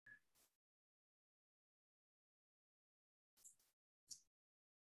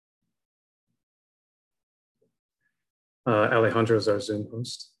Alejandro is our Zoom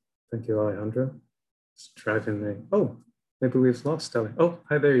host. Thank you, Alejandro. It's driving me. Oh, maybe we've lost Ale. Oh,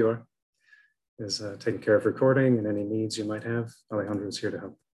 hi, there you are. Is taking care of recording and any needs you might have. Alejandro is here to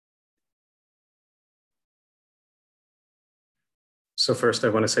help. So first, I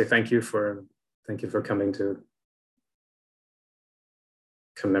want to say thank you for coming to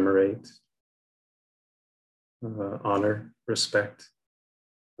commemorate, honor, respect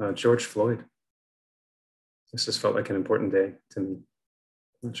George Floyd. This has felt like an important day to me.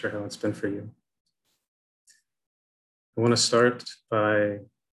 I'm not sure how it's been for you. I want to start by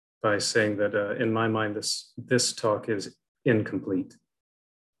saying that in my mind, this talk is incomplete,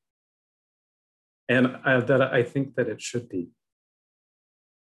 and I think that it should be.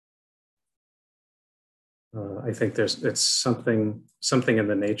 I think it's something in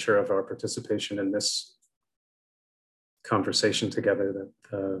the nature of our participation in this conversation together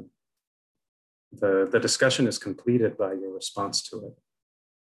that the discussion is completed by your response to it.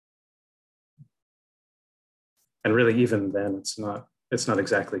 And really, even then, it's not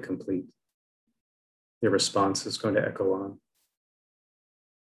exactly complete. Your response is going to echo on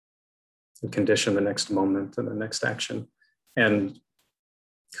and condition the next moment and the next action. And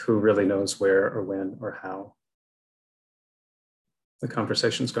who really knows where or when or how the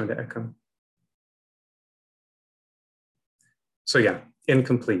conversation is going to echo. So yeah,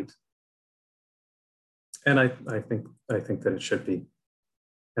 incomplete. And I think that it should be,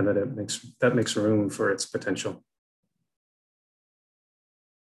 and that makes room for its potential.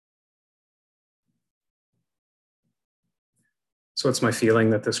 So it's my feeling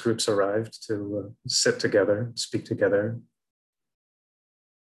that this group's arrived to sit together, speak together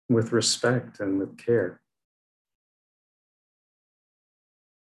with respect and with care,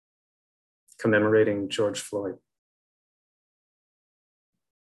 commemorating George Floyd.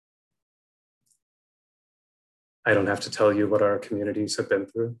 I don't have to tell you what our communities have been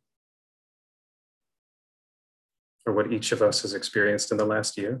through or what each of us has experienced in the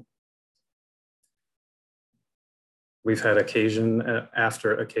last year. We've had occasion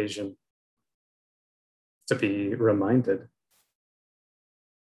after occasion to be reminded.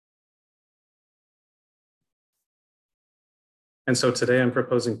 And so today I'm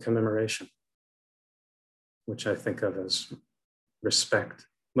proposing commemoration, which I think of as respect,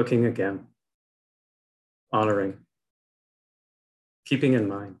 looking again, honoring, keeping in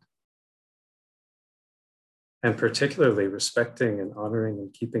mind, and particularly respecting and honoring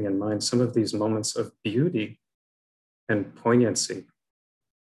and keeping in mind some of these moments of beauty and poignancy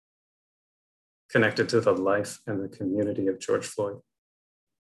connected to the life and the community of George Floyd.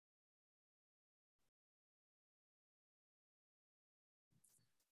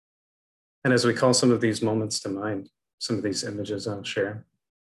 And as we call some of these moments to mind, some of these images I'll share,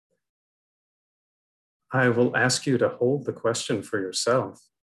 I will ask you to hold the question for yourself.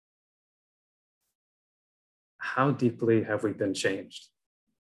 How deeply have we been changed?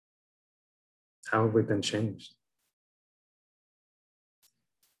 How have we been changed?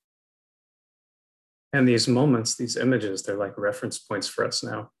 And these moments, these images, they're like reference points for us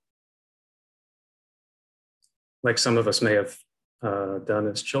now. Like some of us may have done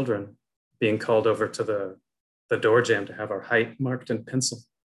as children, being called over to the door jamb to have our height marked in pencil,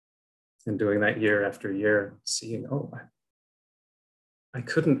 and doing that year after year, seeing, oh, I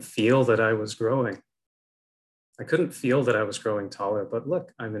couldn't feel that I was growing. I couldn't feel that I was growing taller, but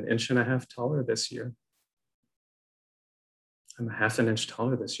look, I'm 1.5 inches taller this year. I'm 1/2 inch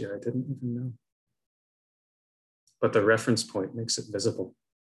taller this year. I didn't even know. But the reference point makes it visible.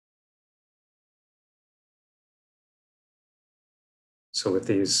 So with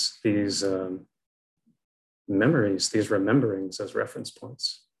these memories, these rememberings as reference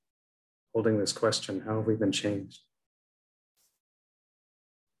points, holding this question, how have we been changed?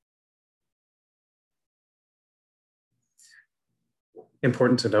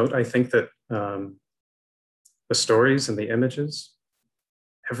 Important to note, I think that the stories and the images,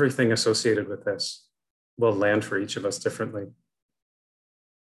 everything associated with this will land for each of us differently.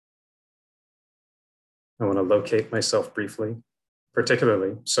 I want to locate myself briefly,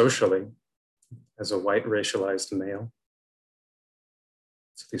 particularly socially, as a white racialized male.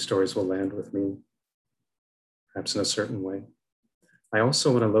 So these stories will land with me, perhaps in a certain way. I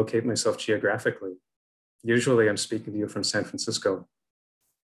also want to locate myself geographically. Usually I'm speaking to you from San Francisco,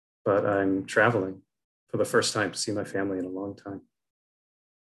 but I'm traveling for the first time to see my family in a long time.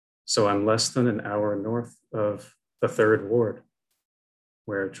 So I'm less than an hour north of the 3rd Ward,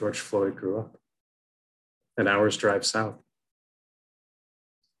 where George Floyd grew up, an hour's drive south,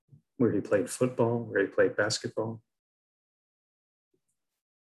 where he played football, where he played basketball,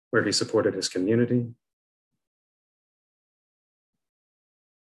 where he supported his community,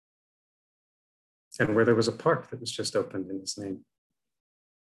 and where there was a park that was just opened in his name.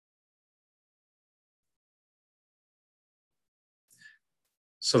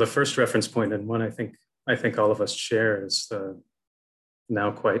 So the first reference point, and one I think all of us share, is the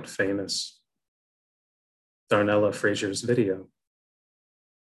now quite famous Darnella Fraser's video.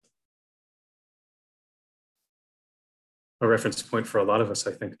 A reference point for a lot of us,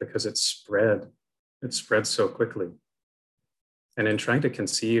 I think, because it spread so quickly. And in trying to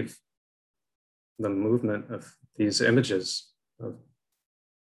conceive the movement of these images of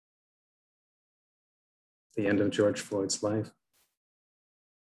the end of George Floyd's life,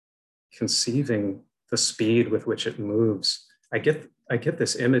 conceiving the speed with which it moves, I get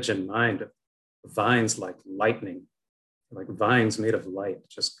this image in mind of vines like lightning, like vines made of light,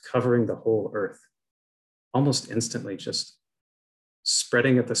 just covering the whole earth, almost instantly, just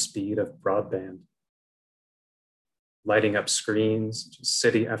spreading at the speed of broadband, lighting up screens, just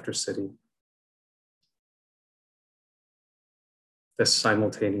city after city. This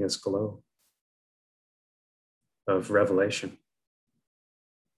simultaneous glow of revelation.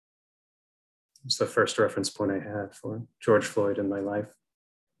 It's the first reference point I had for George Floyd in my life.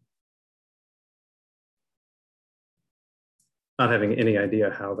 Not having any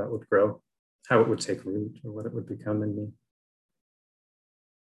idea how that would grow, how it would take root, or what it would become in me.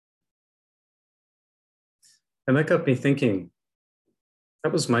 And that got me thinking,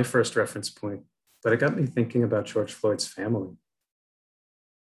 that was my first reference point, but it got me thinking about George Floyd's family.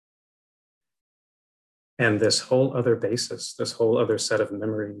 And this whole other basis, this whole other set of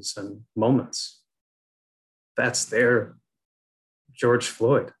memories and moments, that's their George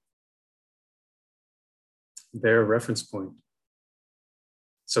Floyd, their reference point.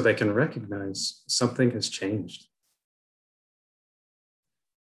 So they can recognize something has changed.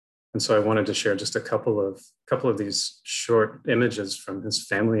 And so I wanted to share just a couple of these short images from his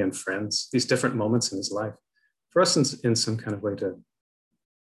family and friends, these different moments in his life, for us in some kind of way to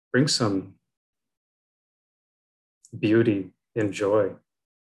bring some beauty and joy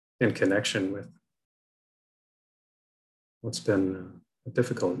in connection with what's been a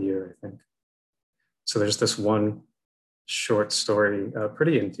difficult year, I think. So there's this one short story,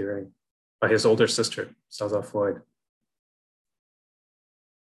 pretty endearing, by his older sister, Zaza Floyd.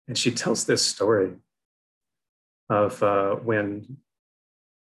 And she tells this story of when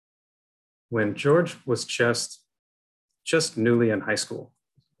George was just newly in high school,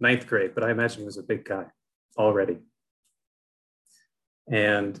 9th grade, but I imagine he was a big guy already.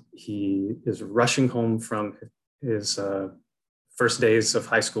 And he is rushing home from his first days of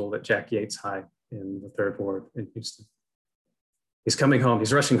high school at Jack Yates High in the 3rd Ward in Houston. He's coming home,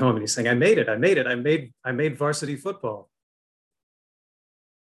 he's rushing home, and he's saying, I made it, I made varsity football.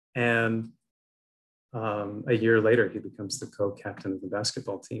 And a year later, he becomes the co-captain of the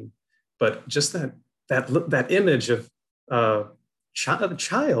basketball team. But just that image of a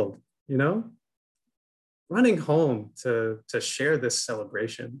child, you know, running home to share this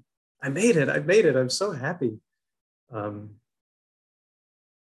celebration. I made it, I'm so happy. And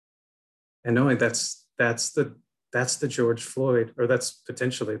knowing that's the George Floyd, or that's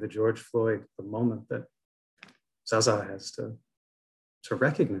potentially the George Floyd, the moment that Zaza has to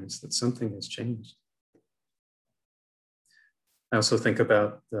recognize that something has changed. I also think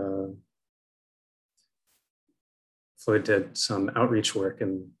about Floyd did some outreach work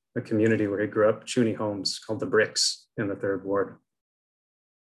in a community where he grew up, Chuney Homes, called the Bricks in the 3rd Ward.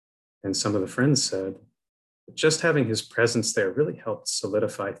 And some of the friends said that just having his presence there really helped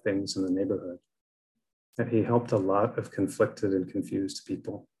solidify things in the neighborhood, that he helped a lot of conflicted and confused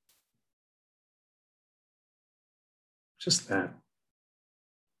people. Just that.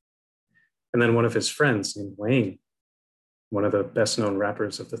 And then one of his friends named Wayne, one of the best known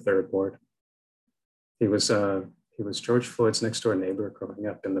rappers of the 3rd Ward, he was George Floyd's next door neighbor growing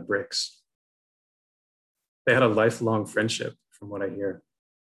up in the Bricks. They had a lifelong friendship, from what I hear.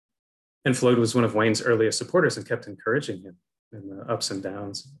 And Floyd was one of Wayne's earliest supporters and kept encouraging him in the ups and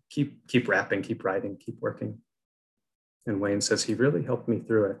downs. Keep rapping, keep writing, keep working. And Wayne says, he really helped me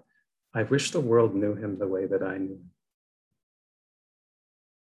through it. I wish the world knew him the way that I knew him.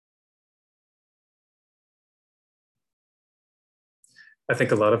 I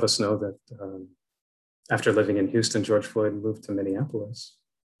think a lot of us know that after living in Houston, George Floyd moved to Minneapolis.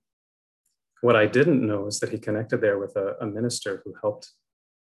 What I didn't know is that he connected there with a minister who helped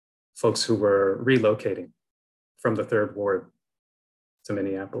folks who were relocating from the 3rd Ward to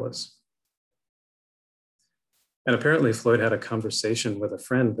Minneapolis. And apparently Floyd had a conversation with a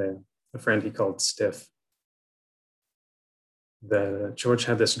friend there, a friend he called Stiff. That George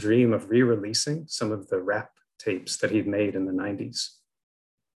had this dream of re-releasing some of the rap tapes that he'd made in the 90s.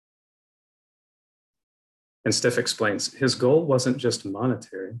 And Stiff explains his goal wasn't just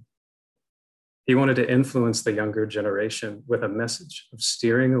monetary. He wanted to influence the younger generation with a message of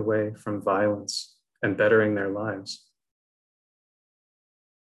steering away from violence and bettering their lives.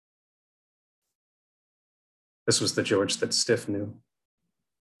 This was the George that Stiff knew.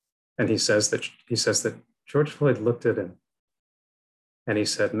 And he says that George Floyd looked at him and he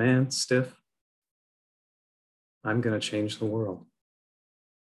said, "Man, Stiff, I'm going to change the world."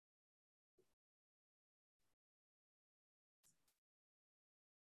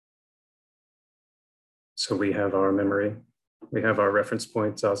 So we have our memory. We have our reference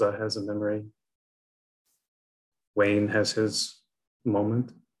point. Zaza has a memory. Wayne has his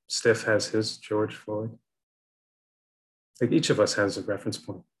moment. Stiff has his George Floyd. Like each of us has a reference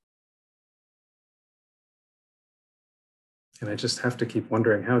point. And I just have to keep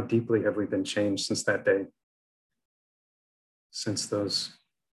wondering, how deeply have we been changed since that day? Since those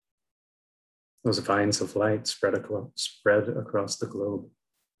vines of light spread across the globe.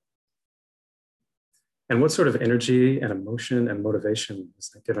 And what sort of energy and emotion and motivation has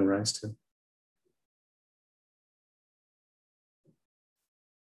that given rise to?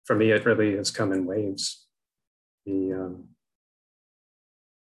 For me, it really has come in waves.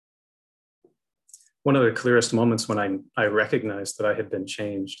 One of the clearest moments when I recognized that I had been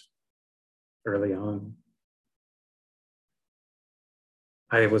changed early on,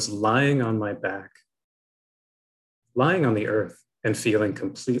 I was lying on my back, lying on the earth and feeling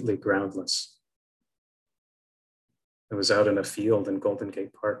completely groundless. I was out in a field in Golden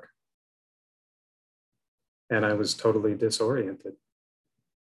Gate Park, and I was totally disoriented.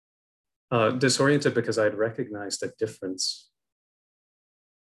 Disoriented because I'd recognized a difference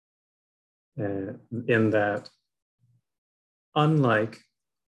in that, unlike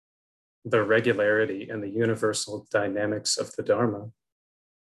the regularity and the universal dynamics of the Dharma,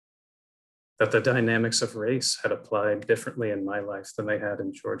 that the dynamics of race had applied differently in my life than they had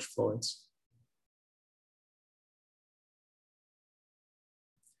in George Floyd's.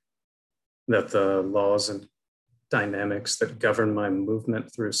 That the laws and dynamics that govern my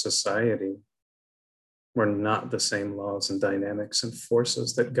movement through society were not the same laws and dynamics and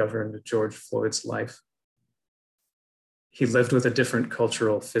forces that governed George Floyd's life. He lived with a different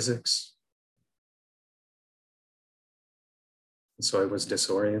cultural physics. And so I was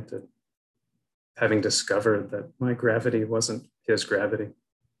disoriented, having discovered that my gravity wasn't his gravity.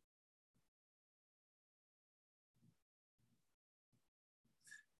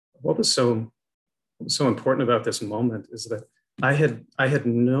 What was so important about this moment is that I had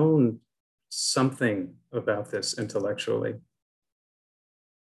known something about this intellectually,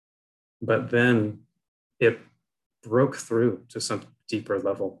 but then it broke through to some deeper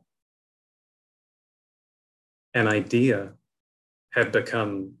level. An idea had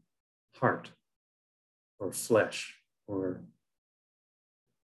become heart or flesh or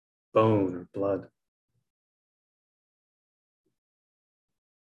bone or blood.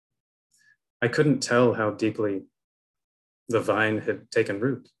 I couldn't tell how deeply the vine had taken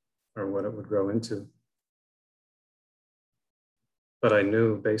root or what it would grow into. But I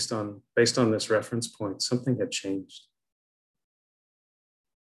knew based on this reference point, something had changed.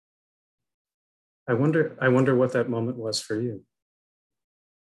 I wonder what that moment was for you.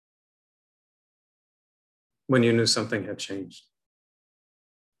 When you knew something had changed.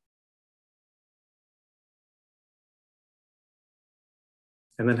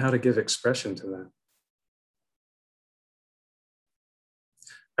 And then how to give expression to that.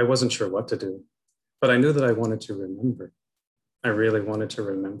 I wasn't sure what to do, but I knew that I wanted to remember. I really wanted to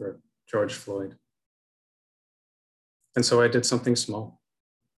remember George Floyd. And so I did something small.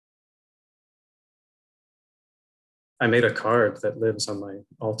 I made a card that lives on my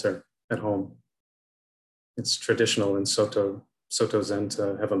altar at home. It's traditional in Soto Zen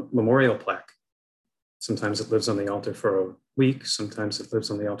to have a memorial plaque. Sometimes it lives on the altar for a week, sometimes it lives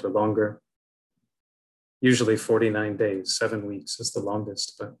on the altar longer. Usually 49 days, 7 weeks is the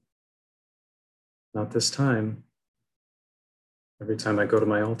longest, but not this time. Every time I go to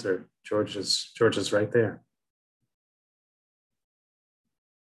my altar, George is right there.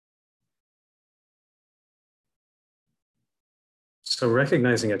 So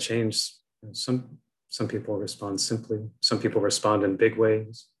recognizing a change, some people respond simply, some people respond in big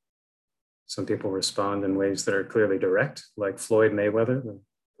ways. Some people respond in ways that are clearly direct, like Floyd Mayweather,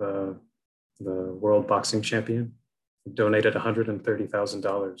 the world boxing champion, who donated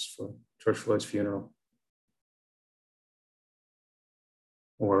 $130,000 for George Floyd's funeral.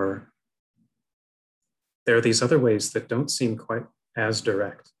 Or there are these other ways that don't seem quite as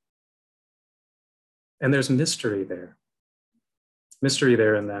direct. And there's mystery there. Mystery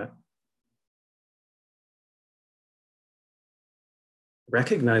there in that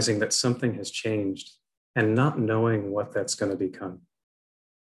recognizing that something has changed and not knowing what that's going to become,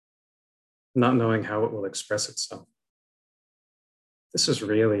 not knowing how it will express itself. This is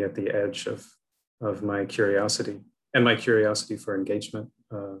really at the edge of my curiosity and my curiosity for engagement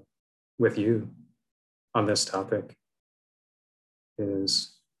with you on this topic.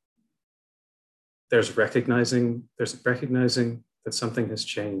 Is there's recognizing that something has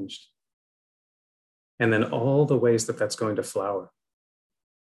changed, and then all the ways that that's going to flower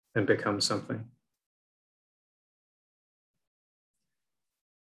and become something.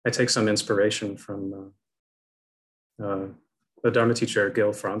 I take some inspiration from the Dharma teacher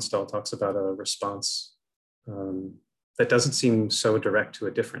Gil Fronsdal talks about a response that doesn't seem so direct to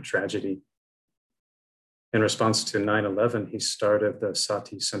a different tragedy. In response to 9/11, he started the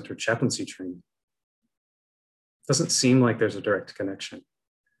Sati Center chaplaincy training. Doesn't seem like there's a direct connection,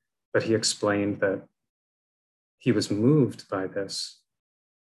 but he explained that he was moved by this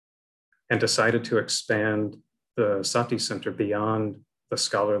and decided to expand the Sati Center beyond the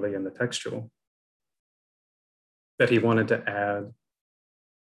scholarly and the textual, that he wanted to add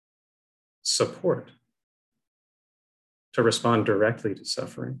support to respond directly to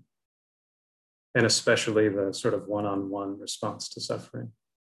suffering, and especially the sort of one-on-one response to suffering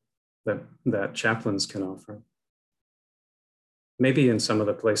that chaplains can offer. Maybe in some of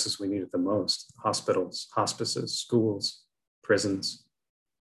the places we need it the most: hospitals, hospices, schools, prisons.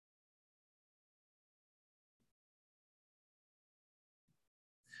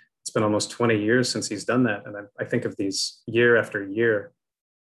 It's been almost 20 years since he's done that. And I think of these year after year,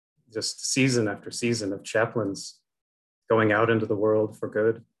 just season after season of chaplains going out into the world for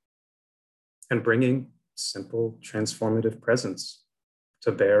good and bringing simple, transformative presence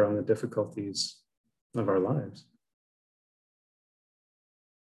to bear on the difficulties of our lives.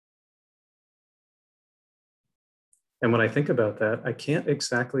 And when I think about that, I can't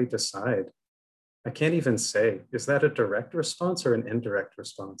exactly decide. I can't even say, is that a direct response or an indirect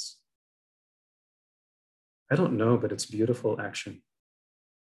response? I don't know, but it's beautiful action.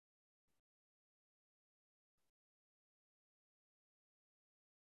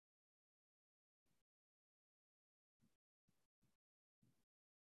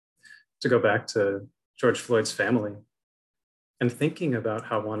 To go back to George Floyd's family and thinking about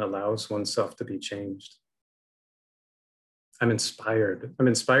how one allows oneself to be changed. I'm inspired. I'm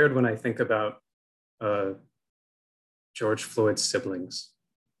inspired when I think about George Floyd's siblings.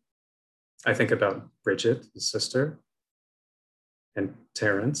 I think about Bridget, his sister, and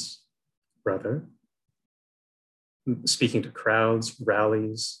Terrence, brother, speaking to crowds,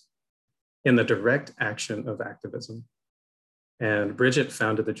 rallies, in the direct action of activism. And Bridget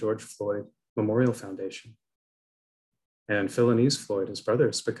founded the George Floyd Memorial Foundation. And Philonise Floyd, his brother,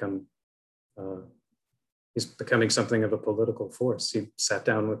 he's becoming something of a political force. He sat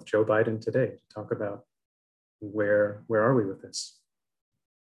down with Joe Biden today to talk about where are we with this?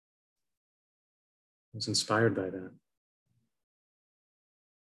 I was inspired by that.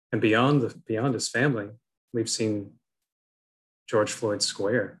 And beyond his family, we've seen George Floyd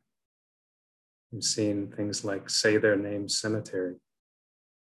Square. We've seen things like Say Their Name Cemetery.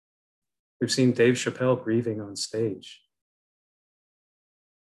 We've seen Dave Chappelle grieving on stage.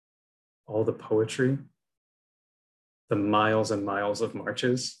 All the poetry, the miles and miles of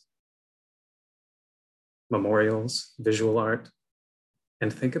marches, memorials, visual art,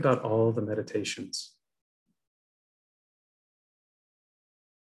 and think about all the meditations.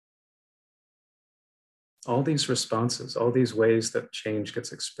 All these responses, all these ways that change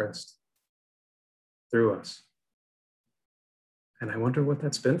gets expressed through us. And I wonder what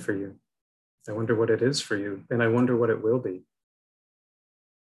that's been for you. I wonder what it is for you, and I wonder what it will be.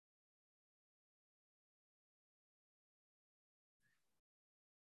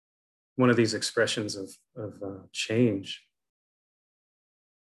 One of these expressions of change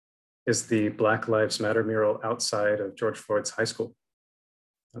is the Black Lives Matter mural outside of George Floyd's high school,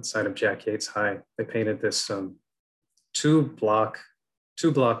 outside of Jack Yates High. They painted this two block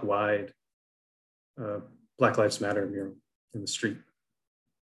wide Black Lives Matter mural in the street.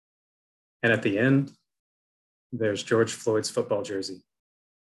 And at the end, there's George Floyd's football jersey,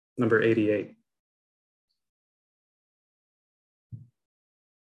 number 88.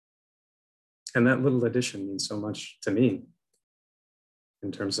 And that little addition means so much to me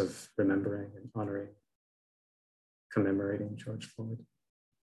in terms of remembering and honoring, commemorating George Floyd.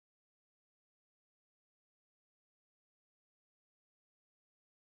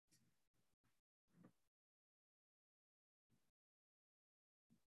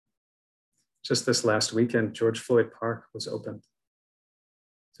 Just this last weekend, George Floyd Park was opened.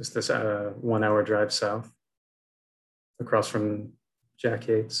 Just this 1 hour drive south, across from Jack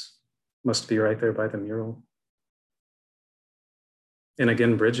Yates must be right there by the mural. And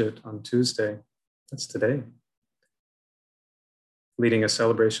again, Bridget on Tuesday, that's today, leading a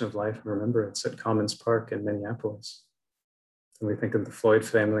celebration of life and remembrance at Commons Park in Minneapolis. And we think of the Floyd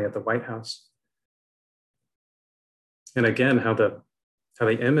family at the White House. And again, how the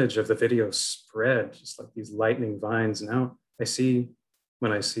image of the video spread, just like these lightning vines. Now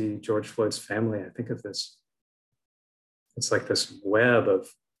when I see George Floyd's family, I think of this. It's like this web of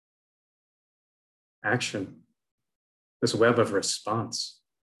action, this web of response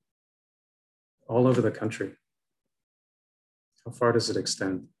all over the country. How far does it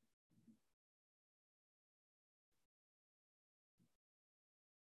extend?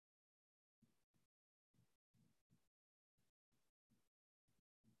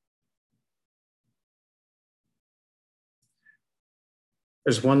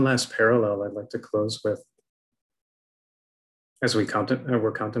 There's one last parallel I'd like to close with as we're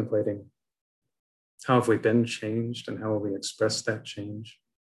contemplating how have we been changed and how will we express that change.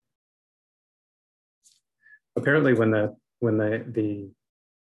 Apparently when the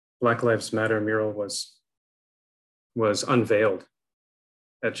Black Lives Matter mural was unveiled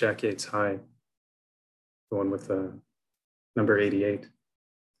at Jack Yates High, the one with the number 88,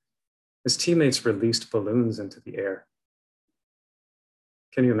 his teammates released balloons into the air.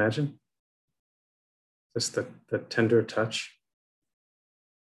 Can you imagine? Just the tender touch,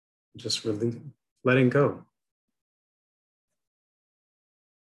 just really letting go.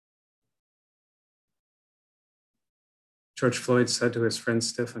 George Floyd said to his friend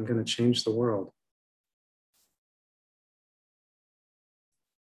Stiff, "I'm going to change the world."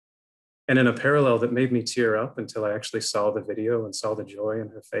 And in a parallel that made me tear up until I actually saw the video and saw the joy in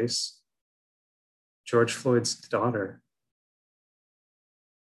her face, George Floyd's daughter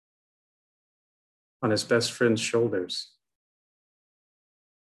on his best friend's shoulders,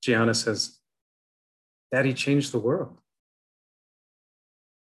 Gianna says, "Daddy changed the world."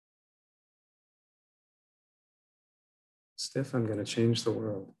 Stiff, I'm going to change the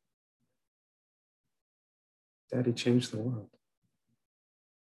world. Daddy changed the world.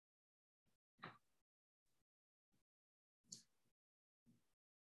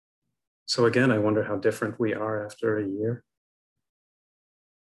 So again, I wonder how different we are after a year.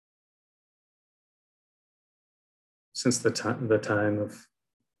 Since the time of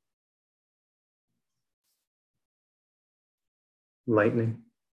lightning.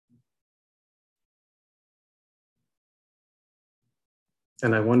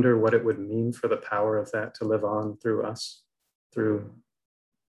 And I wonder what it would mean for the power of that to live on through us, through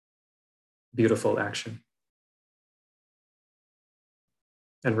beautiful action.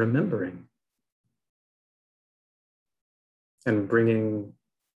 And remembering. And bringing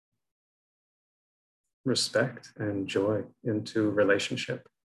respect and joy into relationship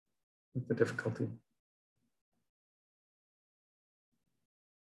with the difficulty.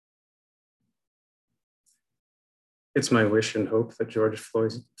 It's my wish and hope that George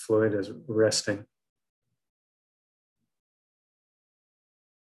Floyd is resting.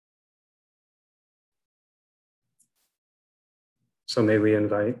 So may we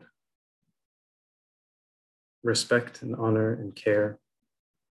invite respect and honor and care.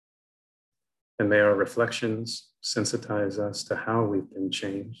 And may our reflections sensitize us to how we've been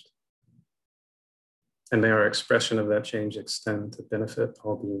changed. And may our expression of that change extend to benefit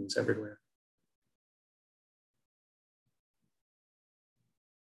all beings everywhere.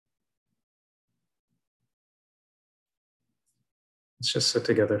 Let's just sit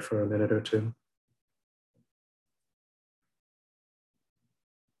together for a minute or two.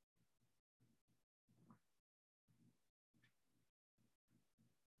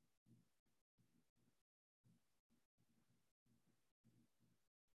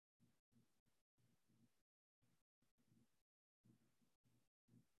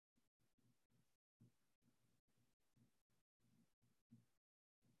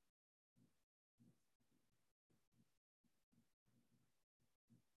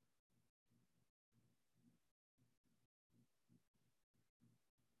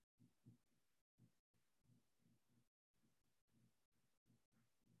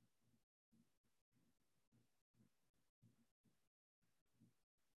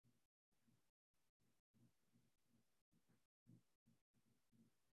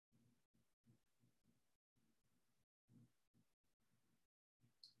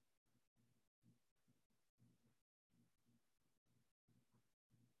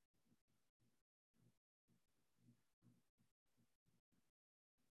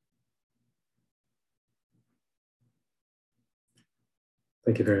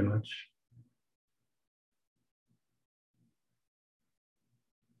 Thank you very much.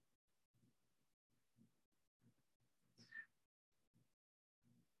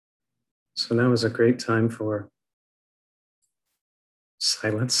 So now is a great time for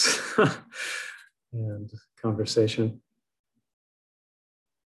silence and conversation.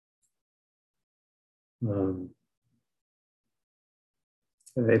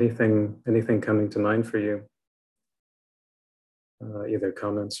 Anything coming to mind for you? Either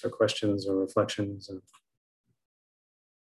comments or questions or reflections.